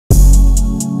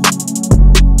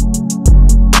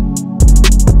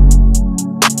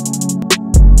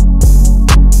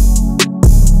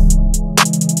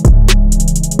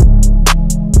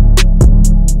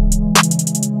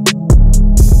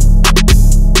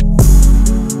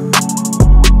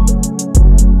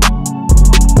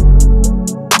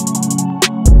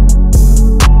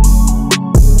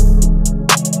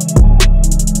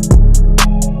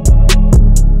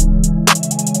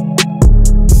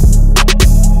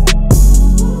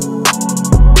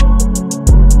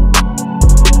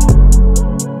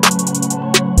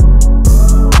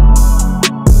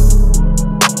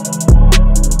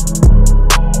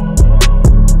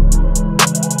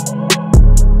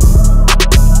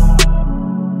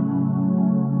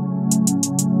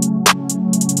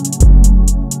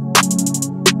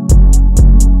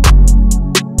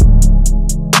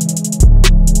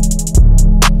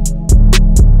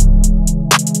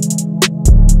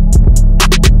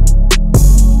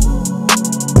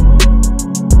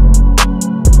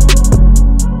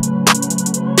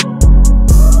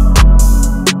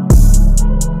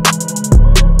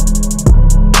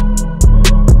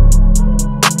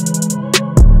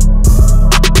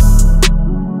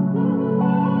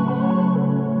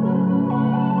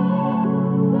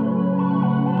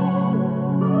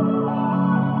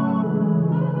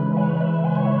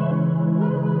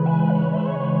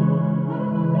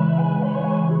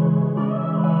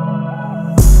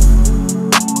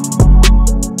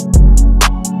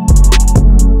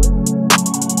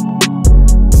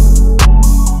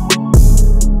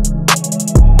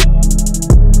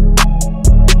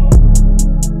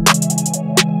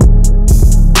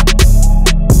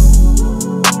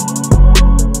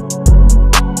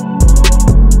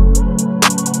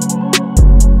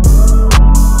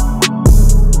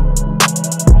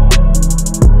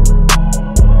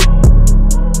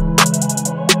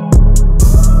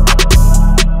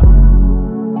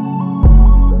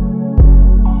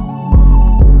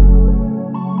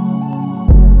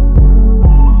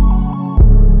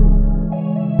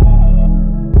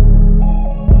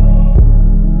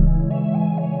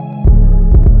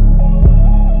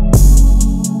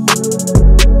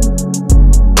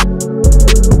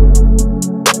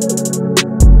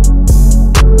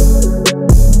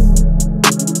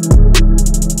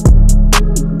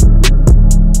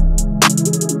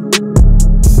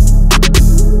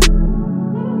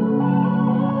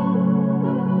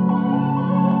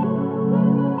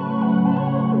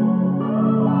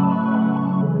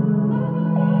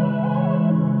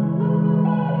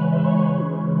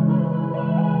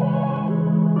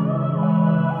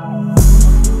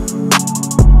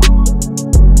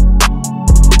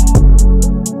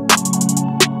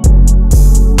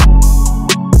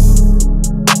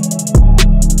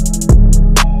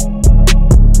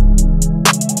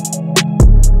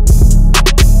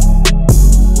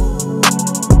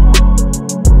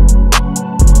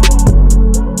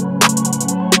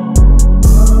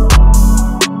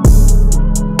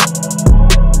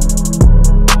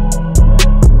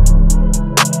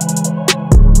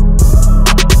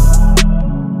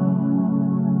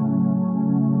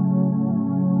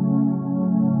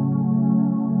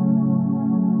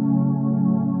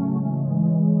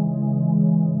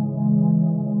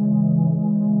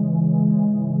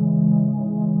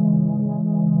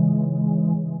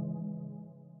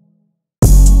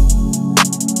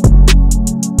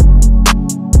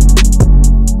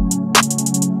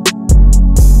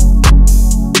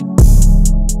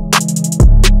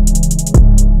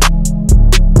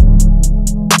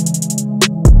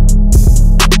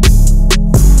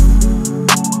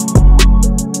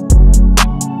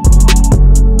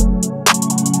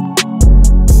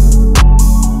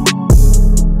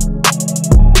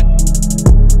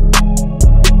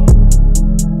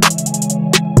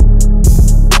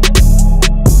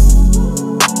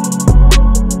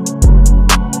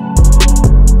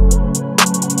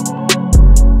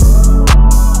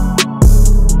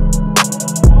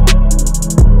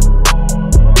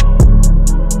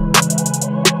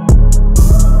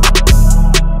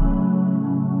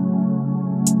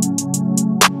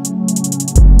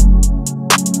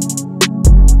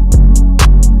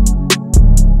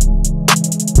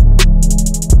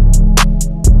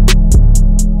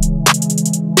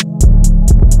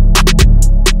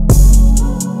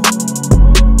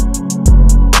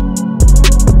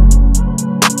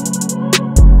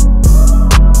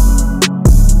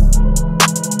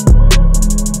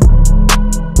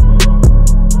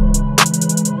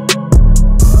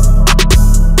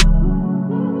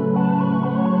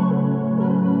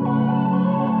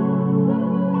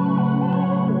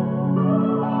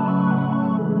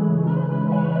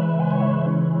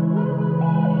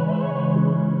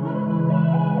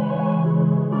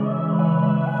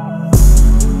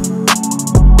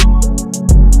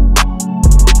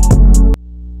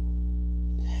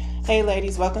Hey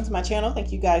ladies, welcome to my channel.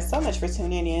 Thank you guys so much for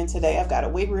tuning in. Today I've got a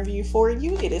wig review for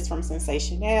you. It is from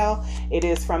Sensationnel. It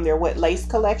is from their wet lace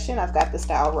collection. I've got the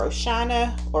style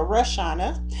Rashana,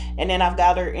 and then I've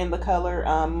got her in the color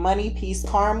Money Piece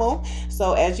Caramel.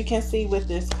 So as you can see with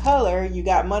this color, you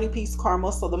got Money Piece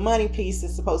Caramel. So the money piece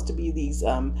is supposed to be these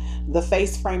the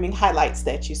face framing highlights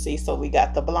that you see. So we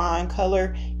got the blonde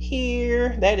color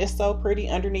here. That is so pretty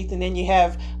underneath, and then you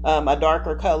have a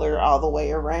darker color all the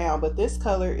way around. But this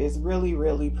color is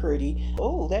really pretty.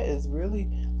 Oh, that is really,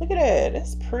 look at that,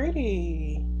 that's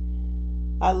pretty.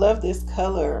 I love this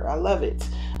color. I love it.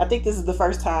 I think this is the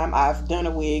first time I've done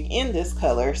a wig in this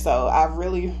color, so I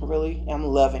really am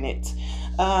loving it.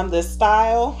 The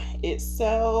style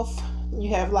itself, you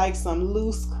have like some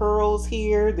loose curls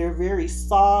here. They're very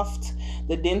soft.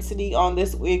 The density on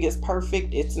this wig is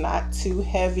perfect. It's not too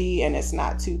heavy and it's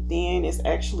not too thin. It's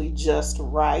actually just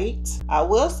right. I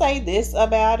will say this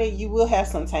about it. You will have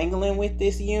some tangling with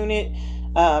this unit.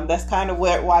 That's kind of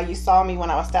why you saw me when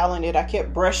I was styling it. I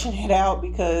kept brushing it out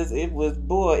because it was,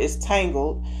 boy, it's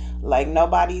tangled like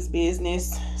nobody's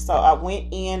business. So I went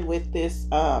in with this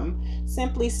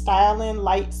Simply Styling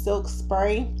light silk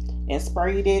spray and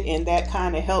sprayed it, and that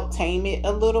kind of helped tame it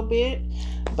a little bit.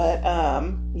 But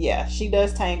yeah, she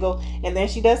does tangle, and then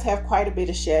she does have quite a bit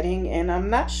of shedding, and I'm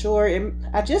not sure,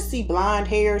 I just see blonde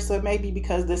hair, so it may be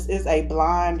because this is a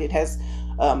blonde, it has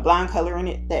blonde color in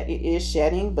it, that it is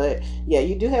shedding. But yeah,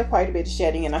 you do have quite a bit of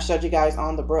shedding, and I showed you guys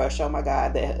on the brush, oh my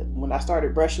god, that when I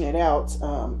started brushing it out,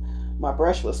 my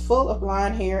brush was full of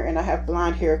blonde hair, and I have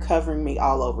blonde hair covering me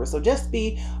all over. So just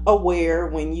be aware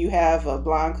when you have a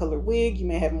blonde color wig, you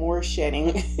may have more shedding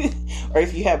or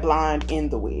if you have blonde in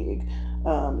the wig.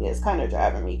 Yeah, it's kind of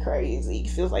driving me crazy. It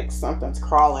feels like something's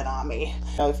crawling on me.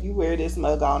 So if you wear this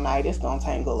mug all night, it's gonna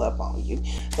tangle up on you.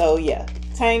 So yeah,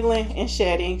 tangling and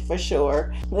shedding for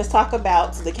sure. Let's talk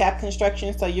about the cap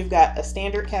construction. So you've got a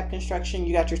standard cap construction.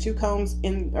 You got your three combs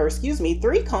in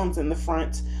the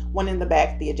front, one in the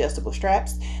back, the adjustable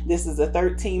straps. This is a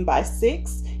 13 by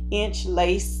 6 inch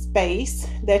lace space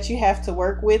that you have to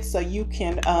work with, so you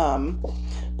can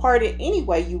part it any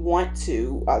way you want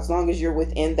to, as long as you're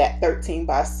within that 13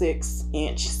 by 6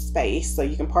 inch space. So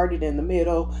you can part it in the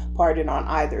middle, part it on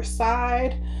either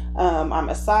side. I'm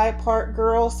a side part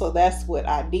girl, so that's what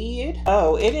I did.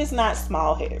 Oh, it is not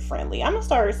small head friendly. I'm gonna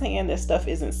start saying this stuff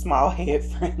isn't small head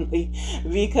friendly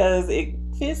because it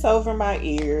fits over my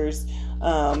ears.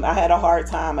 I had a hard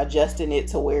time adjusting it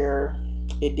to where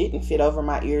it didn't fit over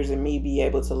my ears and me be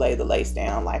able to lay the lace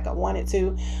down like I wanted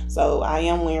to. So I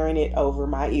am wearing it over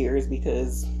my ears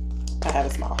because I have a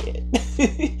small head.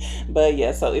 But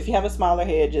yeah, so if you have a smaller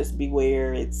head, just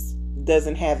beware. It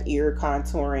doesn't have ear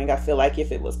contouring. I feel like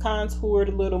if it was contoured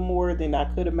a little more, then I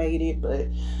could have made it, but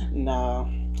no.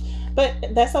 But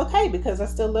that's okay because I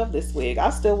still love this wig.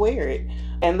 I'll still wear it.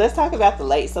 And let's talk about the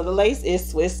lace. So the lace is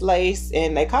Swiss lace,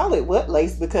 and they call it wet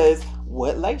lace because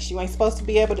what lace? You ain't supposed to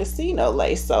be able to see no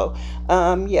lace. So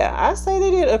yeah, I say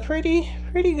they did a pretty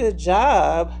good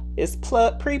job. It's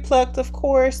pre-plucked, of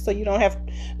course, so you don't have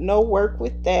no work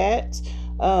with that.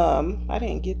 I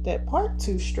didn't get that part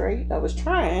too straight. I was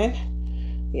trying.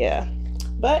 Yeah,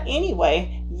 but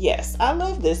anyway, yes, I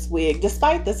love this wig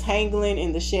despite the tangling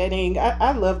and the shedding.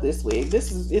 I love this wig.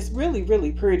 It's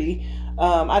really pretty.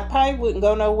 I probably wouldn't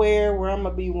go nowhere where I'm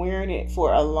gonna be wearing it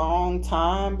for a long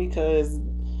time because,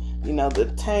 you know, the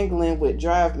tangling would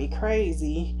drive me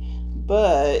crazy,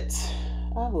 but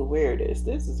I will wear this.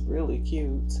 This is really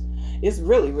cute. It's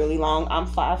really long. I'm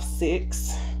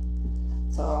 5'6",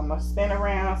 so I'm gonna spin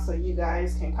around so you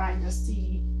guys can kind of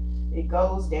see. It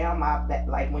goes down my back.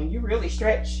 Like when you really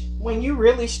stretch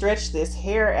this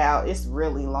hair out, it's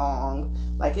really long.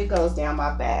 Like it goes down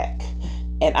my back,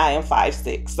 and I am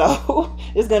 5'6", so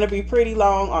it's gonna be pretty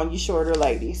long on you shorter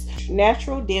ladies.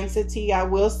 Natural density, I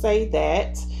will say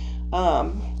that.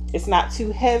 It's not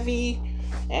too heavy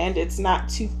and it's not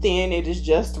too thin. It is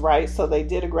just right, so they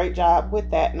did a great job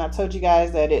with that. And I told you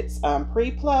guys that it's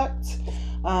pre-plucked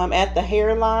at the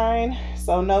hairline,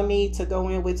 so no need to go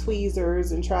in with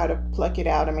tweezers and try to pluck it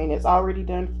out. I mean, it's already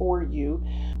done for you.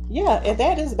 Yeah, and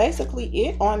that is basically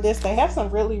it on this. They have some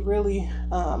really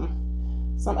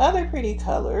some other pretty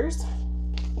colors,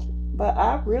 but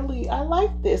I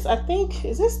like this. I think,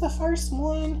 is this the first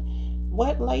one?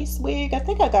 Wet lace wig. I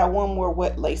think I got one more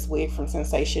wet lace wig from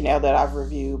Sensationnel that I've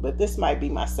reviewed, but this might be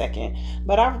my second.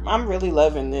 But I'm really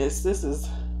loving this. This is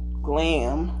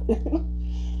glam.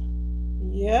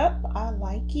 Yep, I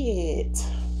like it.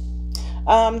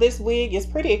 This wig is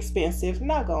pretty expensive,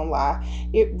 not gonna lie.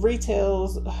 It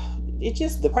retails it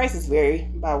just, the prices vary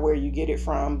by where you get it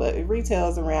from, but it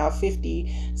retails around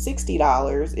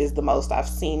 $50-$60 is the most I've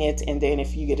seen it. And then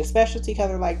if you get a specialty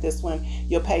color like this one,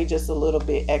 you'll pay just a little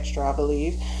bit extra, I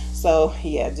believe. So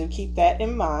yeah, do keep that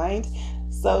in mind.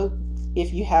 So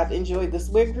if you have enjoyed this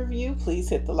wig review, please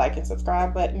hit the like and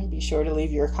subscribe button. Be sure to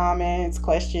leave your comments,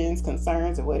 questions,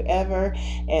 concerns, or whatever.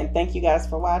 And thank you guys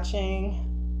for watching.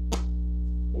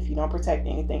 If you don't protect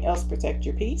anything else, protect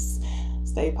your peace.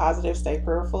 Stay positive, stay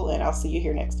prayerful, and I'll see you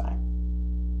here next time.